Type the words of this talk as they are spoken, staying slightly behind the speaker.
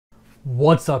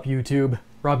What's up YouTube?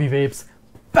 Robbie Vapes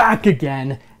back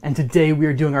again, and today we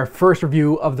are doing our first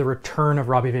review of the return of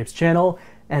Robbie Vapes channel,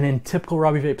 and in typical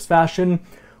Robbie Vapes fashion,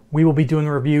 we will be doing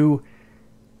a review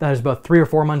that is about 3 or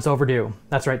 4 months overdue.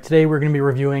 That's right, today we're going to be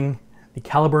reviewing the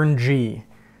Caliburn G,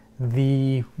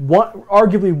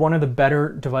 arguably one of the better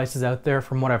devices out there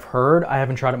from what I've heard. I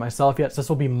haven't tried it myself yet, so this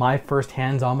will be my first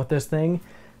hands-on with this thing,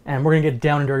 and we're going to get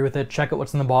down and dirty with it, check out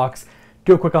what's in the box,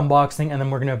 do a quick unboxing, and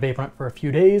then we're going to vape on it for a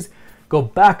few days, go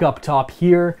back up top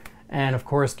here, and of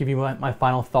course give you my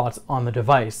final thoughts on the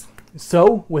device.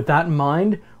 So with that in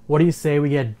mind, what do you say we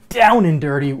get down and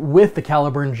dirty with the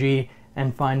Caliburn G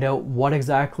and find out what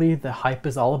exactly the hype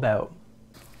is all about?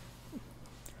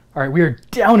 All right, we are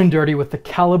down and dirty with the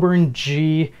Caliburn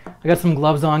G. I got some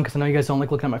gloves on because I know you guys don't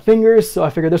like looking at my fingers, so I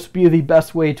figured this would be the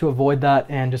best way to avoid that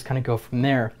and just kind of go from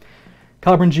there.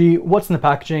 Caliburn G, what's in the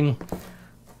packaging?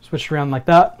 Switch around like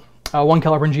that. One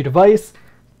Caliburn G device,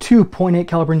 2.8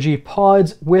 Caliburn G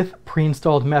pods with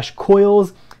pre-installed mesh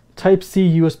coils,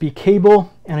 Type-C USB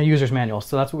cable, and a user's manual.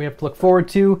 So that's what we have to look forward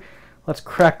to. Let's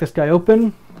crack this guy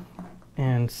open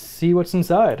and see what's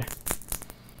inside.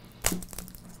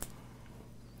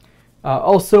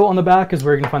 Also on the back is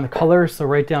where you're going to find the color. So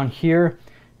right down here,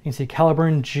 you can see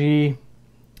Caliburn G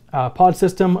pod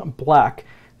system, black.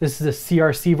 This is a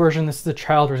CRC version. This is a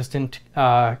child-resistant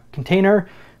container,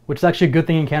 which is actually a good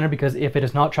thing in Canada because if it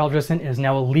is not child-resistant, it is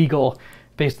now illegal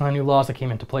based on the new laws that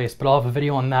came into place. But I'll have a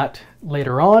video on that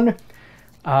later on.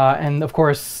 And of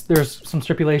course, there's some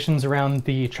stipulations around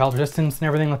the child resistance and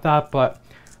everything like that, but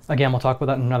again, we'll talk about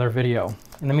that in another video.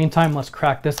 In the meantime, let's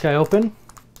crack this guy open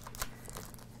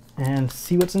and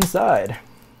see what's inside.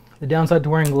 The downside to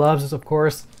wearing gloves is, of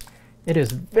course, it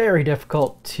is very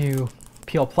difficult to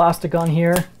peel plastic on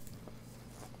here. So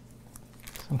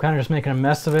I'm kind of just making a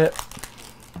mess of it.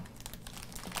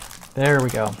 There we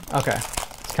go. Okay,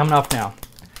 it's coming off now.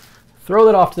 Throw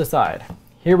that off to the side.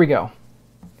 Here we go.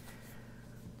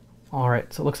 All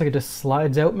right, so it looks like it just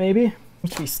slides out maybe.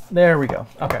 There we go.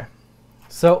 Okay,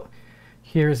 so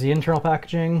here's the internal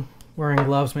packaging. Wearing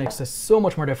gloves makes this so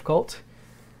much more difficult.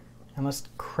 And let's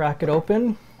crack it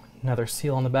open. Another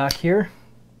seal on the back here.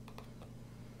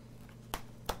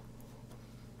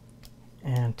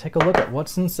 And take a look at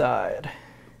what's inside.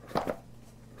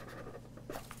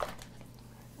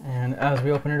 And as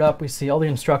we open it up, we see all the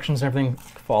instructions and everything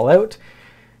fall out.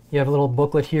 You have a little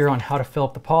booklet here on how to fill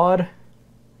up the pod.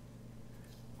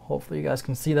 Hopefully you guys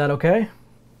can see that okay.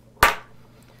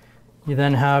 You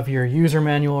then have your user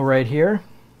manual right here.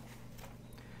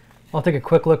 I'll take a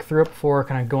quick look through it before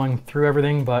kind of going through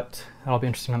everything, but that'll be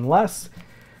interesting nonetheless.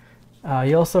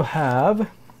 You also have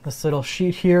this little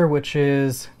sheet here, which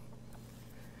is,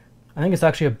 I think it's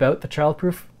actually about the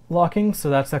childproof locking, so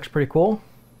that's actually pretty cool.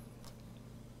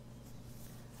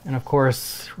 And of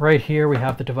course, right here we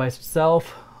have the device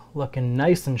itself, looking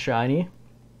nice and shiny.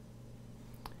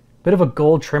 Bit of a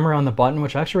gold trimmer on the button,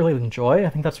 which I actually really enjoy. I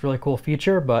think that's a really cool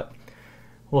feature, but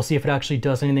we'll see if it actually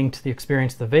does anything to the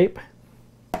experience of the vape.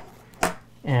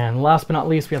 And last but not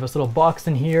least, we have this little box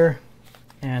in here,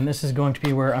 and this is going to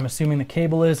be where I'm assuming the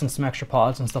cable is and some extra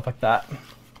pods and stuff like that.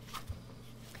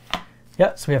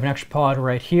 Yeah, so we have an extra pod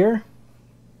right here.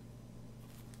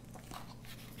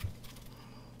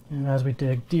 And as we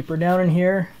dig deeper down in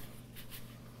here,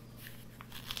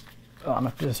 I'm gonna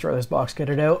have to destroy this box, get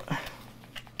it out.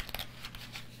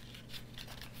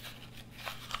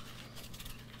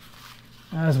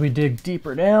 As we dig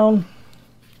deeper down,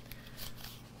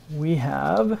 we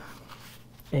have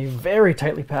a very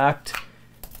tightly packed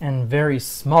and very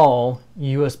small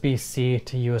USB-C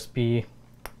to USB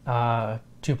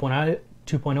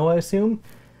 2.0, I assume,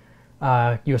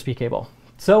 USB cable.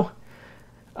 So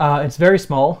it's very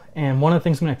small, and one of the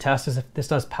things I'm going to test is if this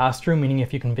does pass-through, meaning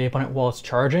if you can vape on it while it's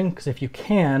charging, because if you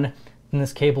can, then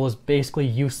this cable is basically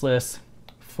useless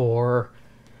for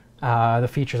the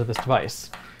features of this device.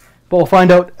 But we'll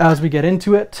find out as we get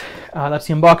into it. That's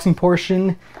the unboxing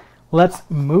portion. Let's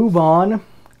move on.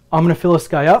 I'm going to fill this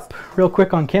guy up real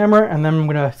quick on camera, and then I'm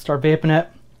going to start vaping it.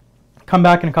 Come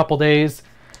back in a couple days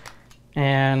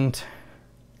and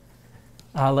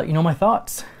let you know my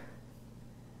thoughts.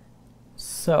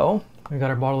 So we got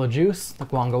our bottle of juice, the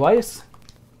Guango Ice.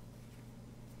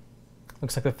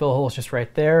 Looks like the fill hole is just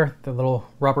right there, the little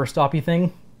rubber stoppy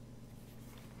thing.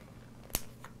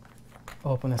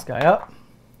 Open this guy up.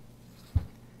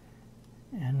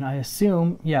 And I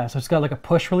assume, yeah, so it's got like a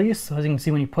push release. So as you can see,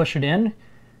 when you push it in,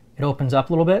 it opens up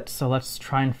a little bit. So let's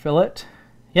try and fill it.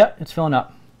 Yep, it's filling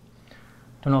up.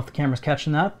 Don't know if the camera's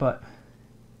catching that, but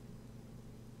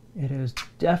it is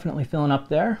definitely filling up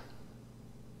there.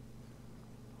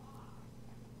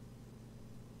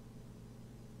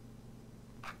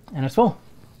 And it's full.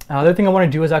 The other thing I want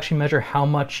to do is actually measure how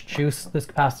much juice this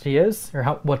capacity is, or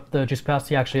what the juice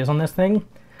capacity actually is on this thing.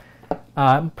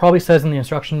 Probably says in the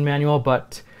instruction manual,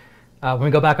 but when we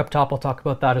go back up top, I'll talk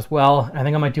about that as well. And I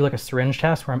think I might do like a syringe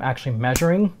test where I'm actually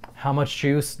measuring how much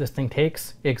juice this thing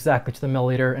takes exactly to the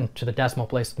milliliter and to the decimal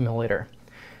place of the milliliter.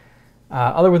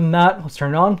 Other than that, let's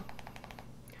turn it on.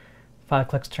 5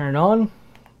 clicks, turn it on.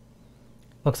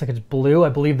 Looks like it's blue. I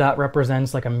believe that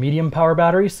represents like a medium power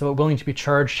battery, so it will need to be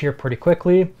charged here pretty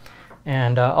quickly.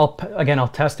 And I'll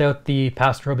test out the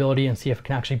pass durability and see if it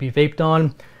can actually be vaped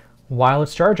on while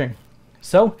it's charging.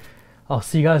 So I'll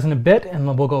see you guys in a bit, and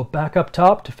then we'll go back up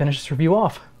top to finish this review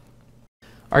off.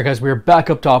 All right, guys, we're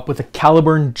back up top with the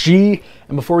Caliburn G.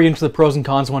 And before we get into the pros and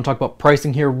cons, I want to talk about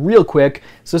pricing here real quick.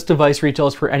 So this device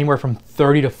retails for anywhere from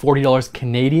 $30 to $40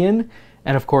 Canadian.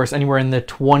 And of course, anywhere in the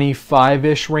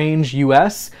 25-ish range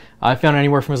US. I found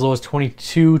anywhere from as low as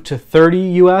 22 to 30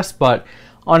 US, but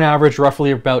on average, roughly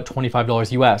about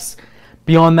 $25 US.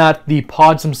 Beyond that, the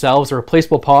pods themselves, or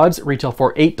replaceable pods, retail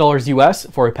for $8 US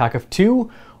for a pack of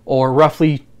 2, or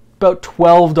roughly about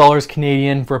 $12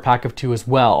 Canadian for a pack of 2 as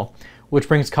well, which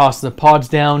brings costs of the pods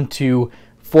down to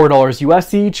 $4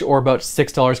 US each, or about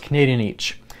 $6 Canadian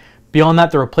each. Beyond that,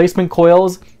 the replacement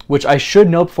coils, which I should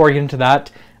note before I get into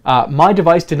that, my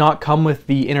device did not come with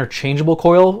the interchangeable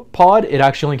coil pod. It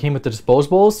actually only came with the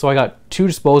disposables. So I got 2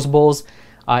 disposables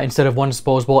instead of 1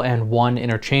 disposable and 1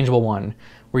 interchangeable one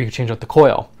where you can change out the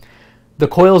coil. The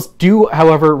coils do,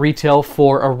 however, retail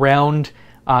for around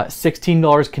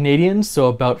 $16 Canadian, so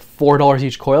about $4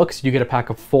 each coil because you get a pack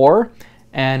of 4,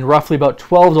 and roughly about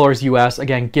 $12 US,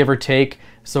 again, give or take,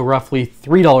 so roughly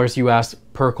 $3 US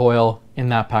per coil in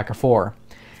that pack of 4.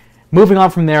 Moving on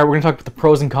from there, we're going to talk about the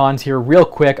pros and cons here real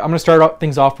quick. I'm going to start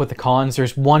things off with the cons.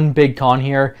 There's one big con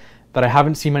here that I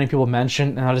haven't seen many people mention,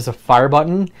 and that is a fire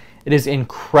button. It is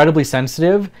incredibly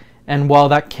sensitive, and while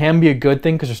that can be a good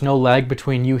thing because there's no lag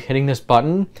between you hitting this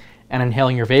button and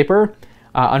inhaling your vapor,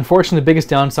 unfortunately the biggest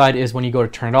downside is when you go to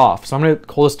turn it off. So I'm going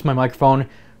to hold this to my microphone,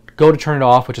 go to turn it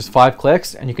off, which is 5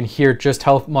 clicks, and you can hear just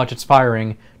how much it's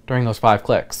firing during those 5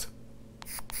 clicks.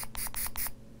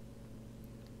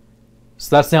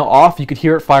 So that's now off. You could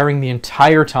hear it firing the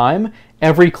entire time.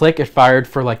 Every click it fired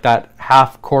for like that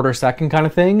quarter second kind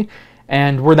of thing.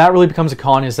 And where that really becomes a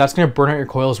con is that's going to burn out your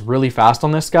coils really fast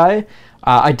on this guy.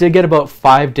 I did get about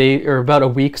about a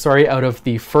week, out of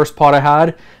the first pod I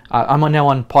had. I'm now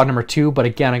on pod number 2, but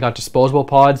again, I got disposable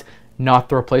pods, not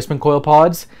the replacement coil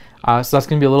pods. So that's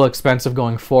going to be a little expensive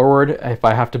going forward if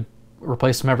I have to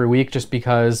replace them every week just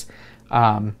because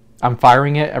I'm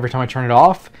firing it every time I turn it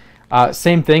off.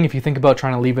 Same thing if you think about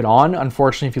trying to leave it on.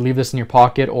 Unfortunately, if you leave this in your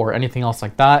pocket or anything else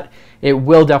like that, it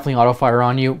will definitely auto fire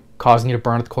on you, causing you to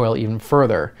burn out the coil even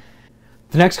further.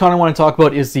 The next con I want to talk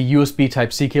about is the USB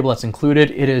Type-C cable that's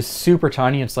included. It is super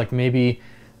tiny. It's like maybe,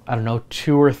 I don't know,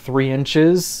 2 or 3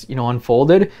 inches,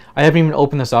 unfolded. I haven't even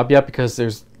opened this up yet because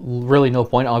there's really no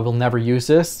point. I will never use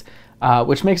this,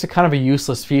 which makes it kind of a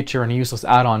useless feature and a useless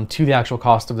add-on to the actual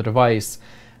cost of the device.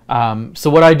 So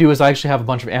what I do is I actually have a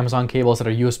bunch of Amazon cables that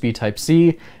are USB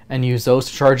Type-C and use those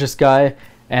to charge this guy.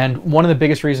 And one of the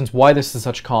biggest reasons why this is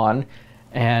such a con,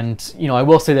 and I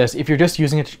will say this, if you're just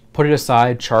using it to put it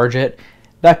aside, charge it,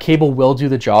 that cable will do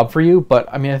the job for you. But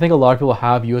I mean, I think a lot of people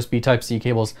have USB Type-C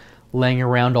cables laying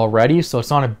around already, so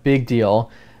it's not a big deal.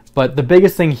 But the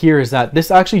biggest thing here is that this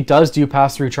actually does do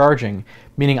pass-through charging,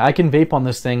 meaning I can vape on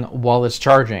this thing while it's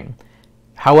charging.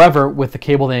 However, with the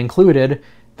cable they included,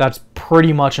 that's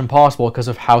pretty much impossible because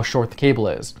of how short the cable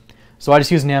is. So I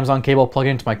just use an Amazon cable, plug it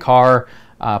into my car,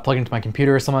 plug it into my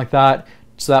computer or something like that.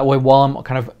 So that way while I'm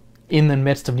kind of in the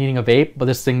midst of needing a vape, but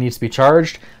this thing needs to be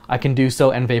charged, I can do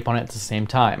so and vape on it at the same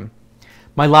time.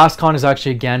 My last con is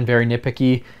actually, again, very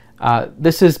nitpicky.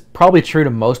 This is probably true to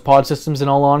most pod systems in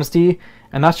all honesty,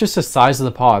 and that's just the size of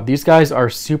the pod. These guys are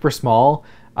super small.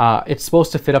 It's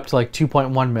supposed to fit up to like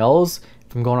 2.1 mils.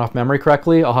 If I'm going off memory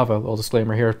correctly. I'll have a little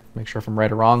disclaimer here, make sure if I'm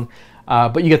right or wrong,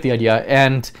 but you get the idea.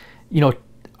 And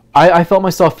I felt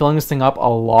myself filling this thing up a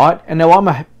lot, and now I'm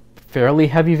a fairly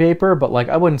heavy vapor, but like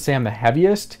I wouldn't say I'm the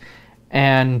heaviest,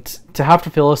 and to have to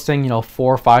fill this thing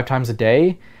 4 or 5 times a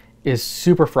day is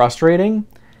super frustrating,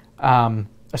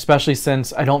 especially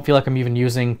since I don't feel like I'm even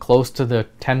using close to the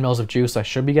 10 mils of juice I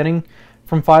should be getting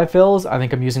from 5 fills. I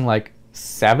think I'm using like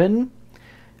 7.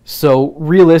 So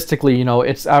realistically,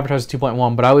 it's advertised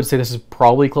 2.1, but I would say this is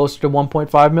probably closer to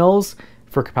 1.5 mils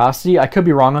for capacity. I could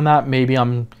be wrong on that. Maybe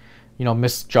I'm,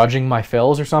 misjudging my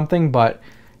fills or something. But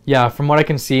yeah, from what I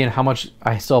can see and how much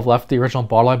I still have left the original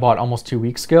bottle I bought almost 2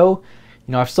 weeks ago,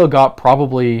 I've still got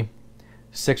probably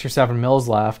 6 or 7 mils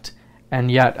left. And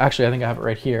yet, actually, I think I have it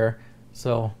right here.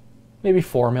 So maybe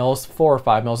 4 mils, 4 or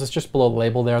 5 mils. It's just below the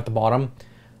label there at the bottom.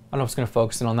 I don't know if it's going to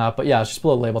focus in on that, but yeah, it's just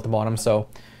below the label at the bottom. So,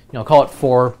 you know, call it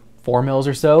 4 mils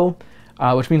or so,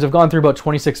 which means I've gone through about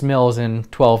 26 mils in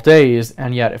 12 days.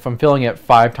 And yet if I'm filling it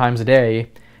 5 times a day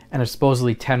and it's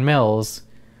supposedly 10 mils,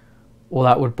 well,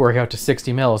 that would work out to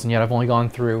 60 mils. And yet I've only gone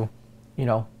through, you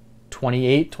know,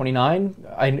 28, 29.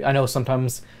 I know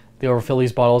sometimes they overfill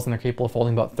these bottles and they're capable of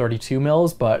holding about 32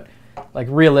 mils, but like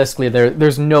realistically,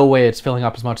 there's no way it's filling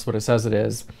up as much as what it says it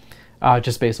is,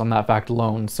 just based on that fact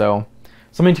alone. So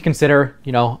something to consider.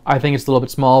 You know, I think it's a little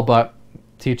bit small, but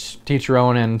teach your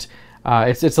own, and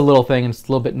it's a little thing, and it's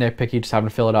a little bit nitpicky just having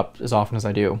to fill it up as often as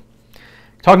I do.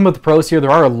 Talking about the pros here,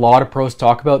 there are a lot of pros to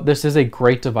talk about. This is a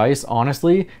great device,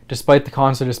 honestly. Despite the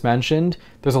cons I just mentioned,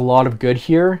 there's a lot of good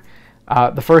here.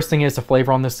 The first thing is the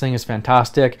flavor on this thing is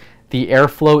fantastic. The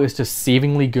airflow is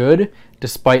deceivingly good,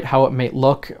 despite how it may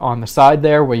look on the side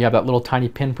there, where you have that little tiny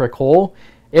pinprick hole.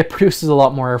 It produces a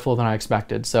lot more airflow than I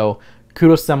expected. So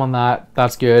kudos to them on that.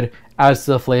 That's good. As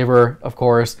to the flavor, of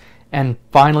course. And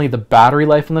finally, the battery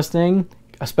life on this thing,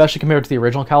 especially compared to the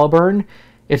original Caliburn,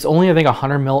 it's only, I think,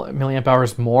 100 milliamp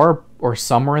hours more, or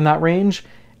somewhere in that range.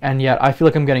 And yet I feel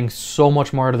like I'm getting so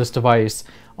much more out of this device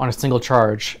on a single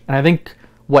charge. And I think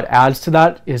what adds to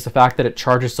that is the fact that it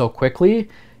charges so quickly.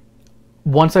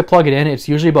 Once I plug it in, it's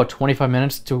usually about 25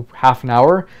 minutes to half an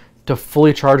hour to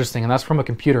fully charge this thing. And that's from a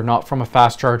computer, not from a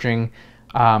fast charging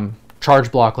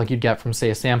charge block like you'd get from,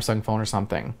 say, a Samsung phone or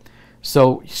something.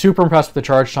 So super impressed with the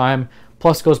charge time.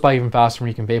 Plus, it goes by even faster when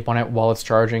you can vape on it while it's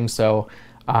charging. So,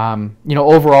 you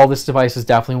know, overall, this device is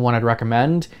definitely one I'd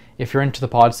recommend if you're into the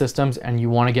pod systems and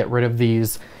you want to get rid of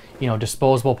these, you know,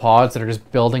 disposable pods that are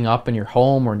just building up in your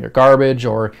home or in your garbage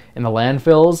or in the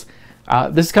landfills.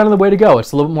 This is kind of the way to go.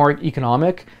 It's a little bit more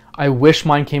economic. I wish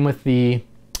mine came with the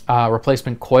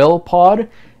replacement coil pod,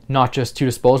 not just 2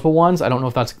 disposable ones. I don't know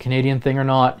if that's a Canadian thing or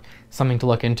not. Something to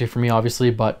look into for me,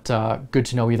 obviously, but good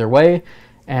to know either way.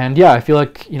 And yeah, I feel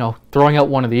like, you know, throwing out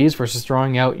one of these versus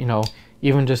throwing out, you know,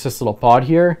 even just this little pod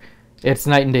here, it's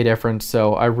night and day difference.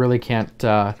 So I really can't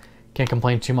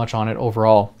complain too much on it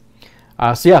overall.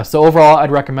 So yeah, so overall,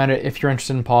 I'd recommend it if you're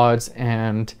interested in pods,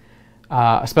 and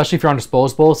especially if you're on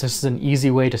disposables. This is an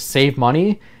easy way to save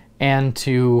money and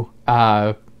to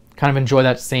kind of enjoy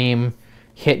that same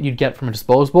hit you'd get from a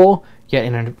disposable, yet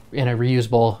in a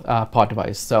reusable pod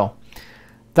device. So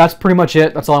that's pretty much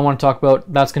it. That's all I want to talk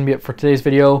about. That's going to be it for today's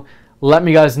video. Let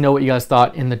me guys know what you guys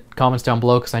thought in the comments down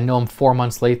below, because I know I'm 4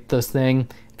 months late to this thing.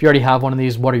 If you already have one of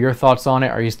these, what are your thoughts on it?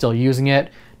 Are you still using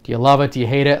it? Do you love it? Do you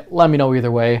hate it? Let me know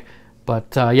either way.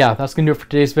 But yeah, that's going to do it for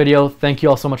today's video. Thank you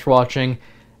all so much for watching.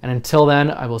 And until then,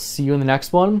 I will see you in the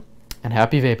next one. And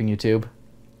happy vaping, YouTube.